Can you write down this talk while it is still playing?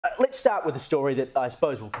let's start with a story that I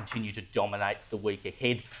suppose will continue to dominate the week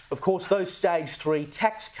ahead. Of course, those stage 3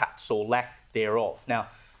 tax cuts or lack thereof. Now,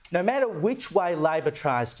 no matter which way Labor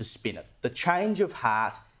tries to spin it, the change of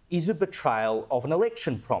heart is a betrayal of an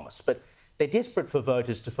election promise. But they're desperate for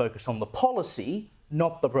voters to focus on the policy,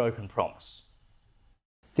 not the broken promise.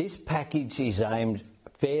 This package is aimed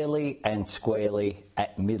fairly and squarely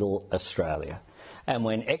at middle Australia. And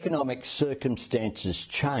when economic circumstances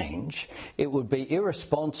change, it would be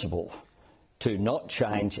irresponsible to not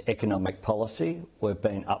change economic policy. We've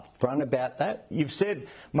been upfront about that. You've said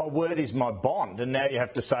my word is my bond, and now you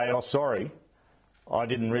have to say, oh, sorry, I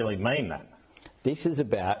didn't really mean that. This is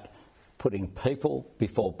about putting people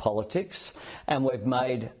before politics, and we've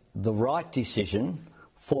made the right decision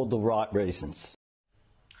for the right reasons.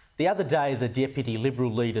 The other day, the Deputy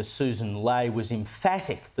Liberal leader Susan Ley was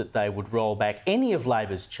emphatic that they would roll back any of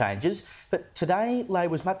Labor's changes, but today Ley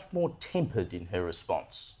was much more tempered in her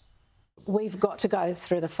response. We've got to go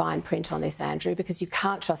through the fine print on this, Andrew, because you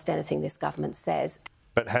can't trust anything this government says.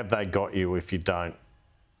 But have they got you if you don't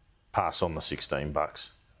pass on the $16?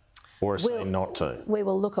 Or is it not to? We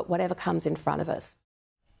will look at whatever comes in front of us.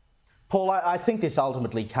 Paul, I think this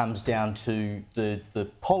ultimately comes down to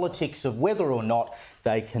the politics of whether or not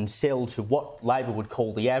they can sell to what Labor would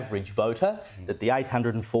call the average voter, that the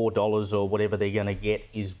 $804 or whatever they're going to get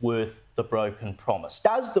is worth the broken promise.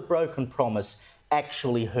 Does the broken promise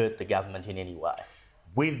actually hurt the government in any way?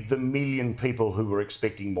 With the million people who were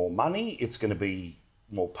expecting more money, it's going to be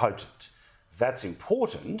more potent. That's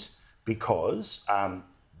important because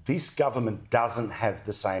this government doesn't have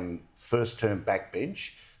the same first-term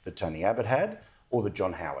backbench that Tony Abbott had or that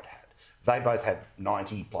John Howard had. They both had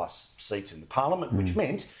 90 plus seats in the parliament, which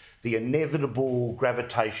meant the inevitable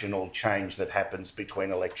gravitational change that happens between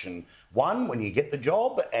election 1, when you get the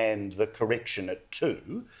job, and the correction at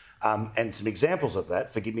 2. And some examples of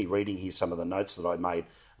that, forgive me reading here some of the notes that I made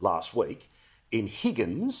last week. In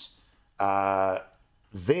Higgins,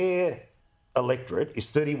 their electorate is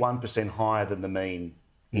 31% higher than the mean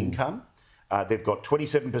income. They've got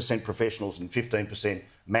 27% professionals and 15%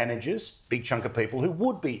 managers, big chunk of people who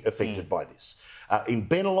would be affected by this. In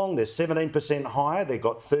Bennelong, they're 17% higher. They've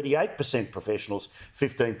got 38% professionals,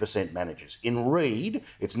 15% managers. In Reid,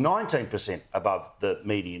 it's 19% above the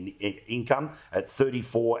median income at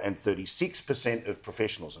 34 and 36% of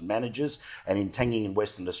professionals and managers. And in Tangi in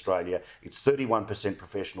Western Australia, it's 31%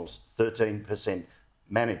 professionals, 13%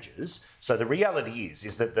 managers. So the reality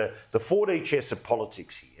is that the 4D chess of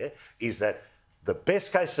politics here is that the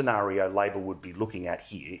best case scenario Labor would be looking at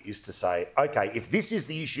here is to say, OK, if this is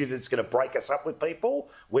the issue that's going to break us up with people,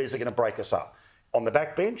 where's it going to break us up? On the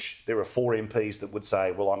backbench, there are 4 MPs that would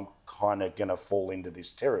say, well, I'm kind of going to fall into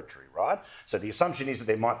this territory, right? So the assumption is that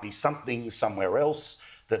there might be something somewhere else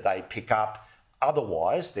that they pick up.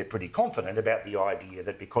 Otherwise, they're pretty confident about the idea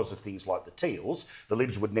that because of things like the Teals, the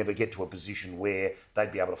Libs would never get to a position where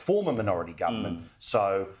they'd be able to form a minority government.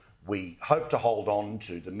 So we hope to hold on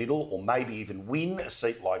to the middle or maybe even win a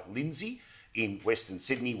seat like Lindsay in Western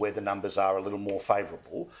Sydney where the numbers are a little more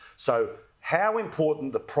favourable. So how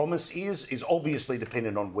important the promise is obviously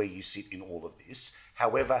dependent on where you sit in all of this.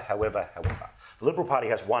 However, the Liberal Party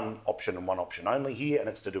has one option and one option only here, and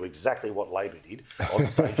it's to do exactly what Labor did on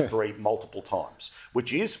stage 3 multiple times,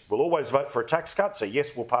 which is we'll always vote for a tax cut. So,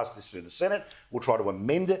 yes, we'll pass this through the Senate. We'll try to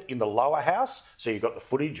amend it in the lower house. So you've got the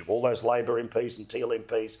footage of all those Labor MPs and Teal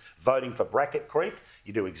MPs voting for bracket creep.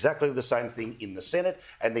 You do exactly the same thing in the Senate,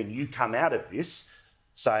 and then you come out of this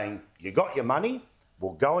saying you got your money,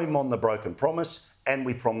 we'll go in on the broken promise, and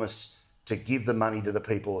we promise to give the money to the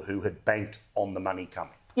people who had banked on the money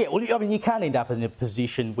coming. Yeah, well, I mean, you can't end up in a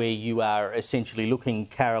position where you are essentially looking,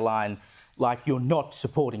 Caroline, like you're not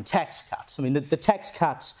supporting tax cuts. I mean, the tax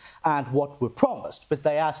cuts aren't what were promised, but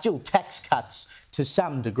they are still tax cuts to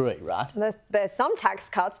some degree, right? There's some tax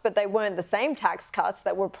cuts, but they weren't the same tax cuts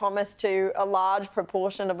that were promised to a large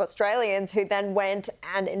proportion of Australians who then went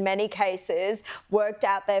and, in many cases, worked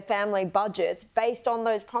out their family budgets based on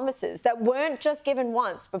those promises that weren't just given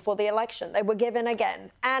once before the election. They were given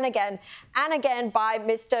again and again and again by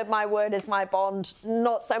Mr. My word is my bond,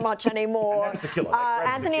 not so much anymore. And that's the killer.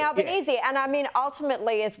 Anthony Albanese. Yeah. And I mean,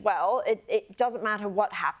 ultimately as well, it doesn't matter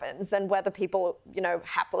what happens and whether people,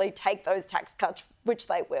 happily take those tax cuts, which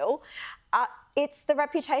they will. It's the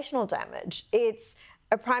reputational damage. It's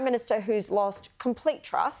a Prime Minister who's lost complete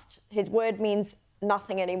trust. His word means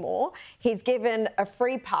nothing anymore. He's given a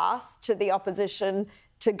free pass to the opposition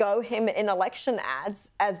to go him in election ads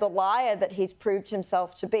as the liar that he's proved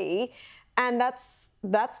himself to be. And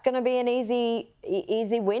that's going to be an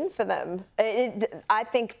easy win for them. I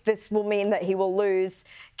think this will mean that he will lose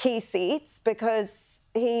key seats because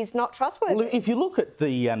he's not trustworthy. Well, if you look at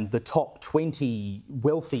the top 20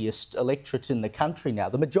 wealthiest electorates in the country now,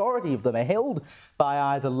 the majority of them are held by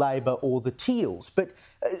either Labor or the Teals. But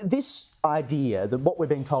this idea that what we're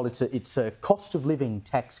being told it's a cost of living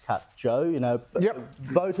tax cut, Joe, you know,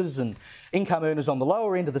 voters and income earners on the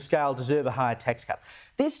lower end of the scale deserve a higher tax cut.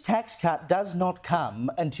 This tax cut does not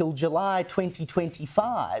come until July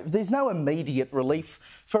 2025. There's no immediate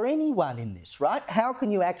relief for anyone in this, right? How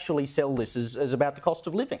can you actually sell this as about the cost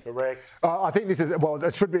of living? Correct. I think this is, well,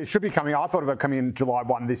 it should be coming. I thought of it coming in July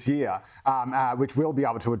 1 this year, which will be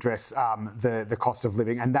able to address the cost of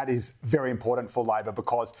living, and that is very important for Labor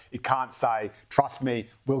because it can't say, trust me,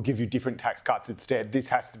 we'll give you different tax cuts instead. This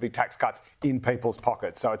has to be tax cuts in people's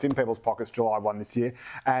pockets. So it's in people's pockets July 1 this year,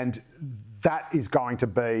 and that is going to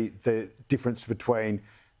be the difference between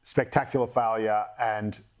spectacular failure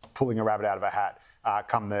and pulling a rabbit out of a hat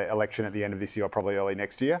come the election at the end of this year or probably early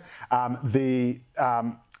next year. The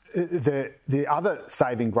other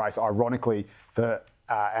saving grace, ironically, for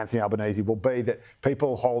Anthony Albanese will be that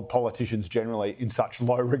people hold politicians generally in such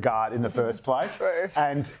low regard in the first place. True.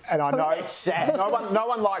 And I know That's sad. no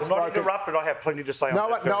one likes Not broken. interrupted. I have plenty to say. No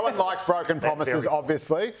one likes broken promises,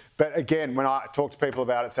 obviously. But again, when I talk to people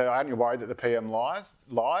about it, say, "Aren't you worried that the PM lied?"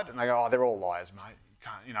 And they go, "Oh, they're all liars, mate.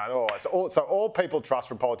 You know, they're all liars." So all people trust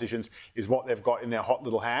from politicians is what they've got in their hot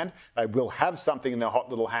little hand. They will have something in their hot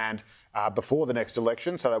little hand before the next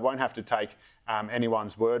election, so they won't have to take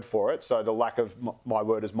anyone's word for it. So the lack of my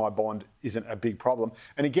word is my bond isn't a big problem.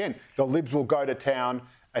 And again, the Libs will go to town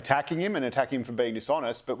attacking him and attacking him for being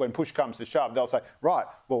dishonest, but when push comes to shove, they'll say, right,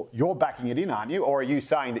 well, you're backing it in, aren't you? Or are you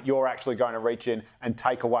saying that you're actually going to reach in and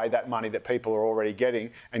take away that money that people are already getting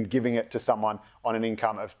and giving it to someone on an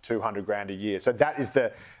income of $200,000 a year? So that is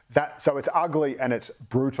so it's ugly and it's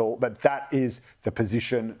brutal, but that is the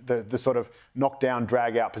position, the sort of knock-down,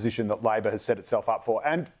 drag-out position that Labor has set itself up for.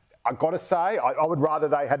 And I've got to say, I would rather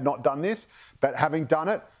they had not done this, but having done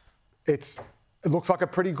it, it looks like a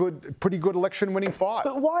pretty good election-winning fight.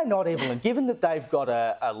 But why not, Evelyn? Given that they've got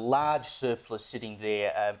a large surplus sitting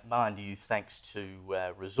there, mind you, thanks to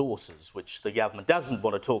resources, which the government doesn't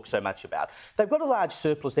want to talk so much about. They've got a large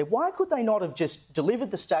surplus there. Why could they not have just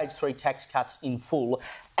delivered the stage 3 tax cuts in full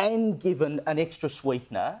and given an extra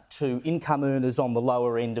sweetener to income earners on the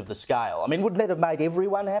lower end of the scale? I mean, wouldn't that have made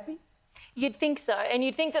everyone happy? You'd think so, and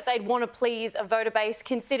you'd think that they'd want to please a voter base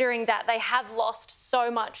considering that they have lost so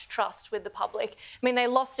much trust with the public. I mean, they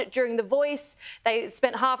lost it during The Voice, they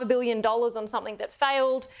spent $500 million on something that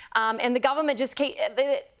failed, and the government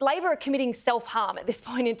Labor are committing self-harm at this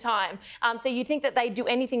point in time. So you'd think that they'd do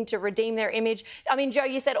anything to redeem their image. I mean, Joe,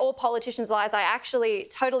 you said all politicians liars. I actually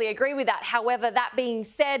totally agree with that. However, that being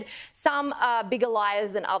said, some are bigger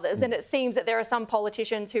liars than others, and it seems that there are some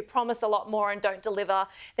politicians who promise a lot more and don't deliver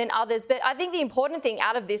than others. But I think the important thing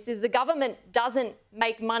out of this is the government doesn't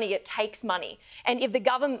make money, it takes money. And if the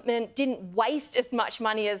government didn't waste as much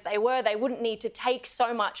money as they wouldn't need to take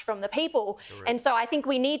so much from the people. Correct. And so I think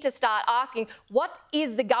we need to start asking, what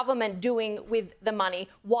is the government doing with the money?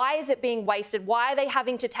 Why is it being wasted? Why are they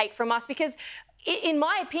having to take from us? Because in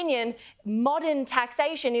my opinion, modern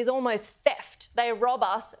taxation is almost theft. They rob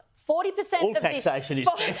us. 40% All taxation is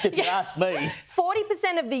theft, if you ask me.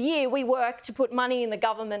 40% of the year we work to put money in the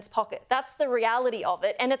government's pocket. That's the reality of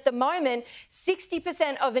it. And at the moment,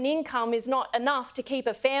 60% of an income is not enough to keep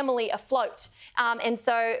a family afloat. And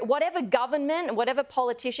so whatever government and whatever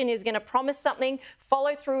politician is going to promise something,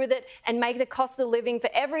 follow through with it and make the cost of living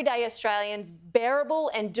for everyday Australians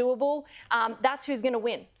bearable and doable, that's who's going to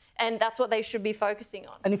win. And that's what they should be focusing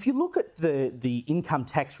on. And if you look at the income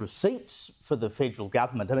tax receipts for the federal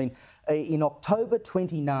government, I mean, in October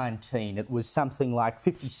 2019, it was something like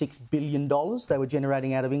 $56 billion they were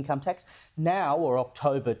generating out of income tax. Now, or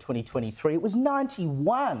October 2023, it was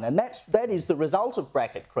 91, and that is the result of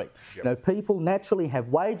bracket creep. Yep. You know, people naturally have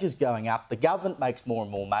wages going up, the government makes more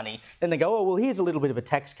and more money, then they go, oh, well, here's a little bit of a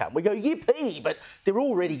tax cut. We go, yippee, but they're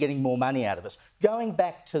already getting more money out of us. Going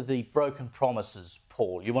back to the broken promises,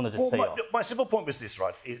 Paul, you wanted to tee off. My simple point was this,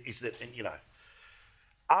 right, is that, you know,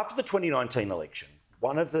 after the 2019 election,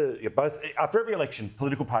 after every election,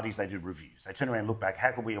 political parties, they do reviews. They turn around and look back,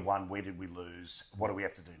 how could we have won, where did we lose, what do we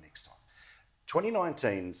have to do next time?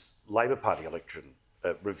 2019's Labor Party election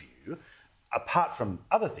review, apart from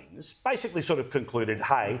other things, basically sort of concluded,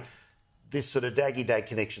 hey, this sort of daggy-dag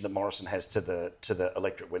connection that Morrison has to the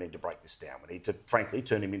electorate, we need to break this down. We need to, frankly,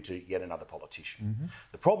 turn him into yet another politician. Mm-hmm.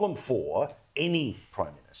 The problem for any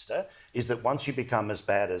Prime Minister is that once you become as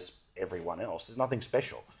bad as everyone else, there's nothing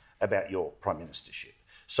special about your Prime Ministership.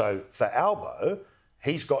 So for Albo,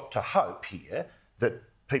 he's got to hope here that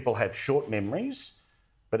people have short memories,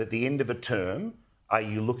 but at the end of a term, are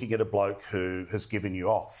you looking at a bloke who has given you,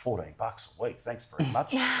 $14 a week, thanks very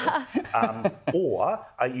much? Or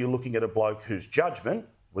are you looking at a bloke whose judgment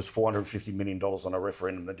was $450 million on a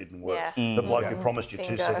referendum that didn't work? Yeah. The bloke who promised you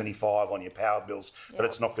 $275 on your power bills, but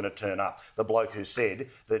it's not going to turn up. The bloke who said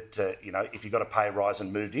that, if you got a pay rise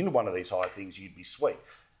and moved into one of these high things, you'd be sweet.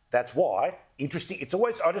 That's why, interesting,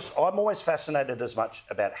 I'm always fascinated as much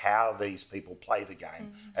about how these people play the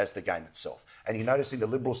game as the game itself. And you're noticing the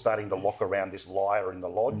Liberals starting to lock around this liar in the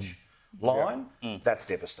lodge line. That's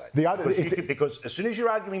devastating. Because as soon as you're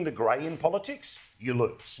arguing the grey in politics, you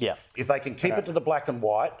lose. Yeah. If they can keep it to the black and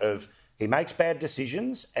white of he makes bad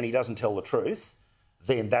decisions and he doesn't tell the truth,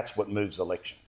 then that's what moves elections.